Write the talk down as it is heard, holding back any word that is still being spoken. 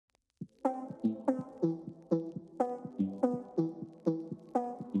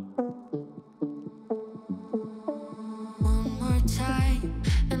One more time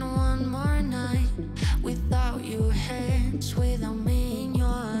and one more night without your hands, without me in your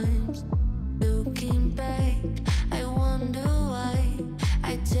arms. Looking back, I wonder why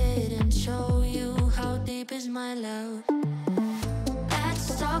I didn't show you how deep is my love.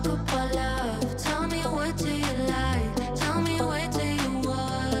 Let's talk about love. Tell me, what do you like? Tell me, where do you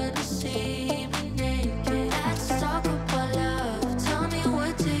wanna see me naked? Let's talk about love. Tell me,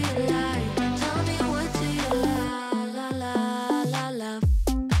 what do you like? Tell me, what do you love?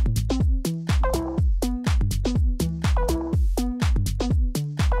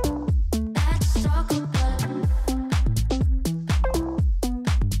 Let's talk about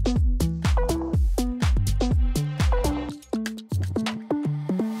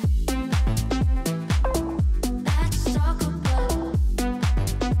Let's talk about love.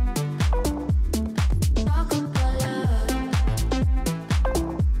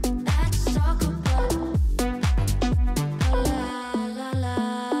 Let's talk about love.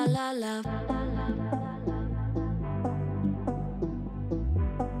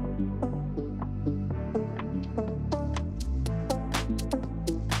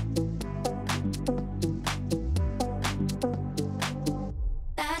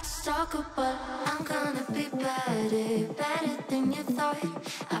 Let's talk about I'm gonna be better than you thought.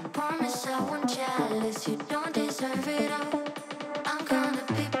 I promise I won't jealous. You don't deserve it all. I'm gonna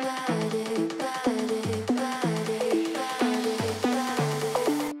be better.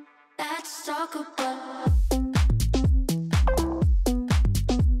 Let's talk about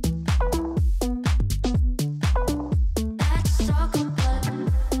Let's talk about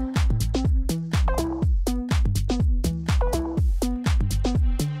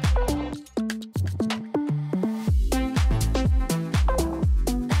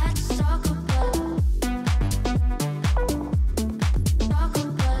Let's talk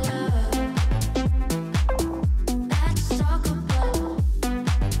about love. Let's talk about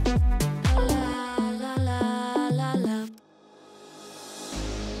love.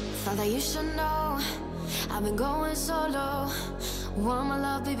 Thought that you should know I've been going solo. Want my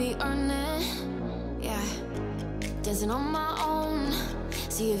love, baby, earn it. Yeah, dancing on my own.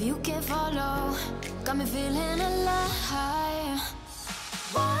 See if you can follow. Got me feeling alive.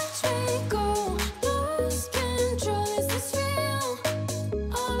 Watch me go, lose control. Is this real?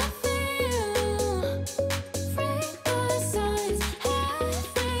 All I feel. Break the signs.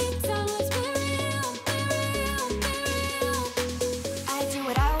 Every time, let's be real. I do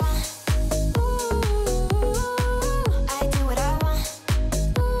what I want. Ooh, I do what I want.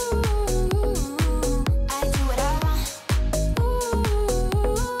 Ooh, I do what I want. Ooh,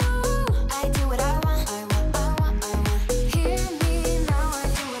 I do what I want. I want. Hear me now, I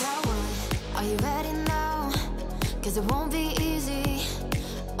do what I want. Are you ready now? 'Cause it won't be easy.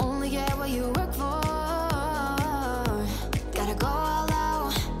 Only get what you work for. Gotta go all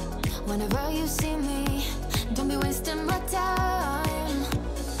out whenever you see me. Don't be wasting my time.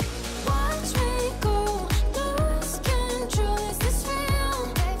 Watch me go, lose control. Is this real?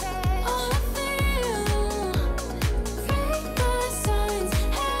 All I feel. Break the signs.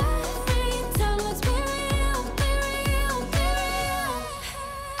 Every time, let's be real.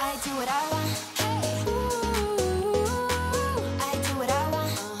 I do what I want. Ooh, I do what I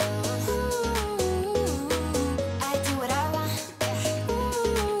want. Ooh, I do what I want. Ooh,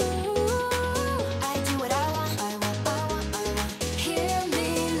 I do what I want. Hear me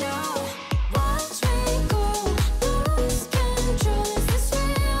now. Watch me go, lose control. Is this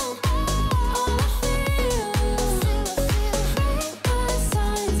real? All I feel. Break the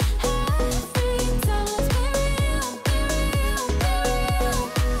signs. Every time, let's be real.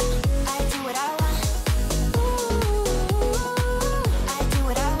 I do what I want. Ooh, I do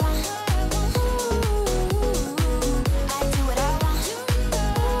what I want. Ooh, I do what I want.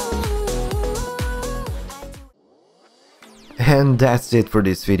 And that's it for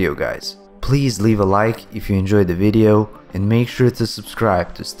this video, guys. Please leave a like if you enjoyed the video and make sure to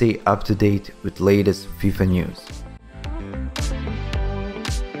subscribe to stay up to date with latest FIFA news.